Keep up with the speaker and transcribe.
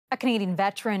A Canadian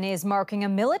veteran is marking a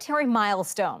military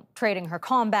milestone, trading her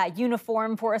combat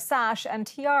uniform for a sash and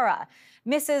tiara.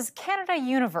 Mrs. Canada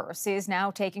Universe is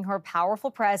now taking her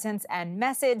powerful presence and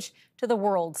message to the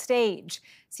world stage.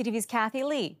 CTV's Kathy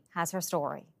Lee has her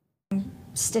story.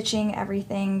 Stitching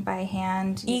everything by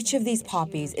hand. Each of these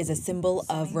poppies is a symbol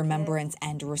of remembrance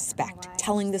and respect,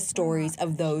 telling the stories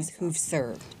of those who've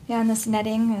served. Yeah, and this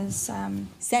netting is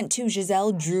sent to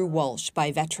Giselle Drew Walsh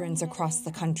by veterans across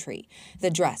the country. The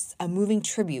dress, a moving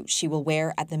tribute she will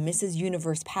wear at the Mrs.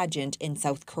 Universe pageant in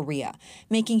South Korea,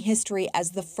 making history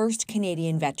as the first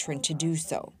Canadian veteran to do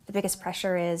so. The biggest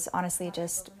pressure is honestly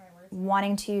just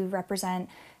wanting to represent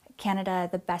Canada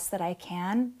the best that I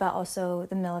can, but also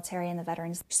the military and the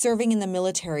veterans. Serving in the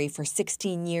military for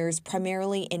 16 years,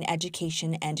 primarily in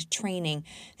education and training,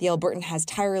 the Albertan has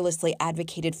tirelessly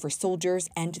advocated for soldiers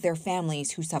and their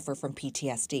families who suffer from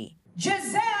PTSD.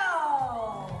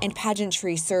 Giselle! And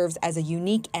pageantry serves as a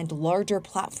unique and larger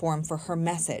platform for her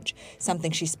message,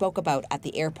 something she spoke about at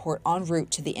the airport en route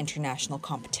to the international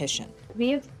competition. We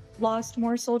have lost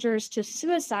more soldiers to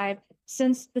suicide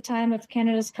since the time of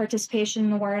Canada's participation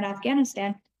in the war in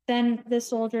Afghanistan than the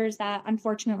soldiers that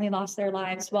unfortunately lost their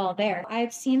lives while there.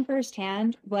 I've seen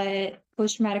firsthand what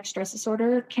post-traumatic stress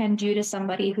disorder can do to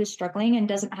somebody who's struggling and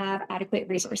doesn't have adequate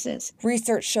resources.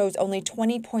 Research shows only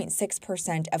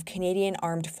 20.6% of Canadian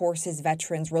Armed Forces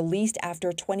veterans released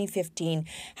after 2015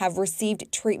 have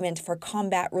received treatment for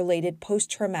combat-related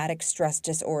post-traumatic stress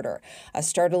disorder, a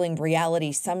startling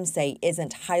reality some say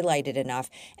isn't highlighted enough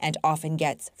and often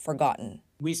gets forgotten.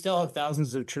 We still have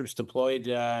thousands of troops deployed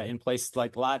in places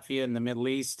like Latvia and the Middle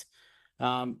East,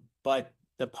 but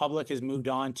the public has moved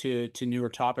on to newer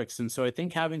topics. And so I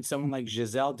think having someone like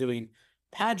Giselle doing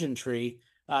pageantry,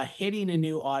 hitting a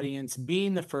new audience,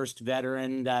 being the first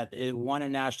veteran that won a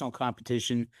national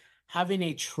competition, having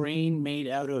a train made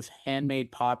out of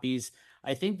handmade poppies,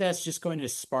 I think that's just going to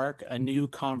spark a new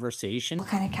conversation.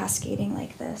 Kind of cascading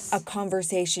like this. A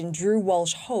conversation Drew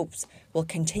Walsh hopes will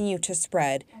continue to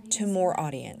spread to more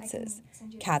audiences.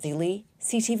 Kathy Lee,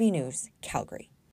 CTV News, Calgary.